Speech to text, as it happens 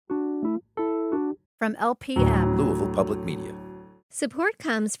From LPM, Louisville Public Media. Support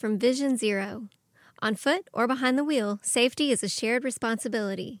comes from Vision Zero. On foot or behind the wheel, safety is a shared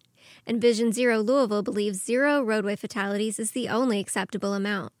responsibility. And Vision Zero Louisville believes 0 roadway fatalities is the only acceptable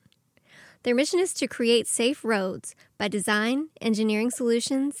amount. Their mission is to create safe roads by design, engineering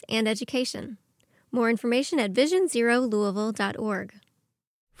solutions, and education. More information at visionzerolouisville.org.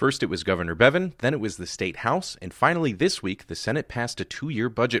 First, it was Governor Bevin, then it was the State House, and finally this week, the Senate passed a 2-year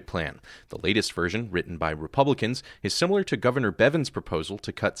budget plan. The latest version, written by Republicans, is similar to Governor Bevin's proposal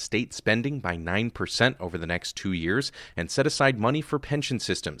to cut state spending by 9% over the next 2 years and set aside money for pension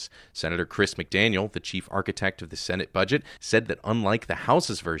systems. Senator Chris McDaniel, the chief architect of the Senate budget, said that unlike the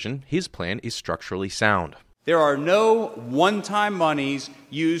House's version, his plan is structurally sound. There are no one-time monies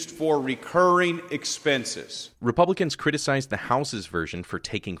used for recurring expenses. Republicans criticized the House's version for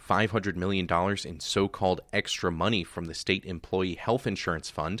taking $500 million in so-called extra money from the state employee health insurance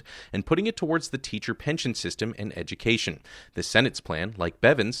fund and putting it towards the teacher pension system and education. The Senate's plan, like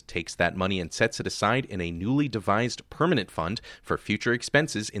Bevin's, takes that money and sets it aside in a newly devised permanent fund for future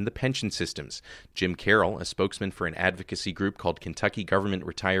expenses in the pension systems. Jim Carroll, a spokesman for an advocacy group called Kentucky Government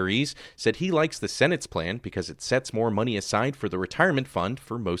Retirees, said he likes the Senate's plan because it sets more money aside for the retirement fund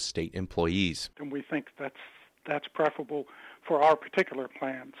for most state employees. And we think that's preferable for our particular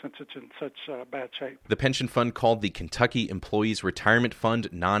plan since it's in such bad shape. The pension fund, called the Kentucky Employees Retirement Fund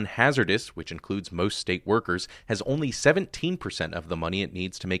Non-Hazardous, which includes most state workers, has only 17% of the money it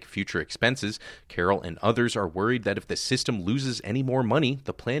needs to make future expenses. Carroll and others are worried that if the system loses any more money,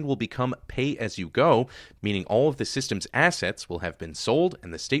 the plan will become pay-as-you-go, meaning all of the system's assets will have been sold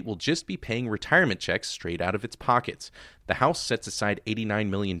and the state will just be paying retirement checks straight out of its pockets. The House sets aside $89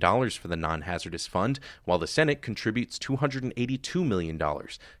 million for the non-hazardous fund, while the Senate contributes $282 million.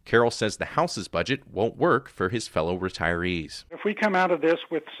 Carroll says the House's budget won't work for his fellow retirees. If we come out of this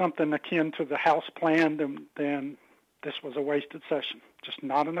with something akin to the House plan, then this was a wasted session. Just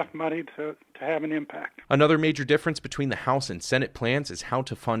not enough money to have an impact. Another major difference between the House and Senate plans is how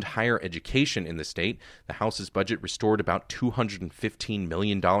to fund higher education in the state. The House's budget restored about $215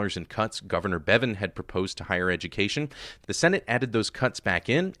 million in cuts Governor Bevin had proposed to higher education. The Senate added those cuts back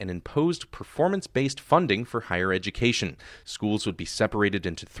in and imposed performance-based funding for higher education. Schools would be separated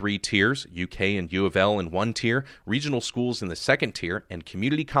into 3 tiers, UK and U of L in one tier, regional schools in the second tier, and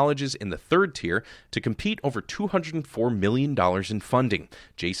community colleges in the third tier to compete over $204 million in funding.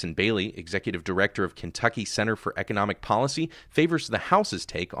 Jason Bailey, executive director of Kentucky Center for Economic Policy, favors the House's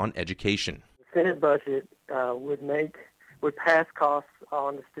take on education. The Senate budget would pass costs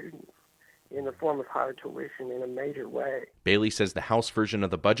on the students in the form of higher tuition in a major way. Bailey says the House version of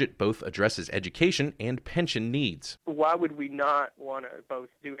the budget both addresses education and pension needs. Why would we not want to both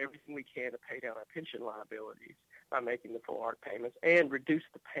do everything we can to pay down our pension liabilities by making the full ARC payments and reduce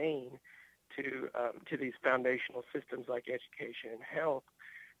the pain to these foundational systems like education and health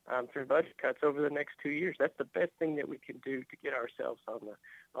through budget cuts over the next 2 years? That's the best thing that we can do to get ourselves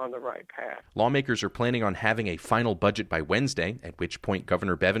on the right path. Lawmakers are planning on having a final budget by Wednesday, at which point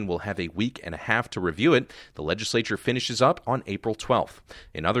Governor Bevin will have a week and a half to review it. The legislature finishes up on April 12th.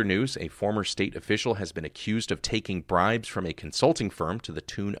 In other news, a former state official has been accused of taking bribes from a consulting firm to the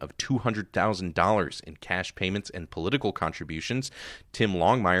tune of $200,000 in cash payments and political contributions. Tim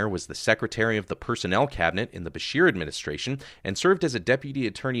Longmire was the secretary of the Personnel Cabinet in the Beshear administration and served as a deputy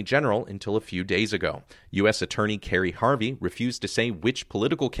attorney general until a few days ago. U.S. Attorney Kerry Harvey refused to say which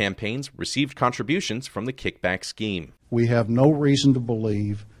political campaigns received contributions from the kickback scheme. We have no reason to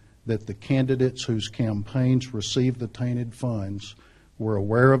believe that the candidates whose campaigns received the tainted funds were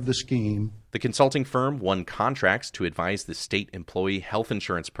aware of the scheme. The consulting firm won contracts to advise the state employee health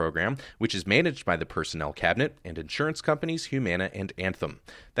insurance program, which is managed by the Personnel Cabinet, and insurance companies Humana and Anthem.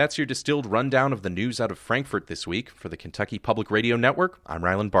 That's your distilled rundown of the news out of Frankfort this week. For the Kentucky Public Radio Network, I'm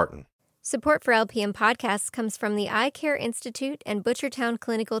Ryland Barton. Support for LPM podcasts comes from the Eye Care Institute and Butchertown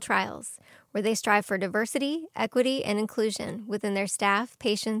Clinical Trials, where they strive for diversity, equity, and inclusion within their staff,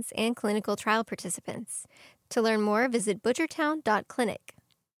 patients, and clinical trial participants. To learn more, visit butchertown.clinic.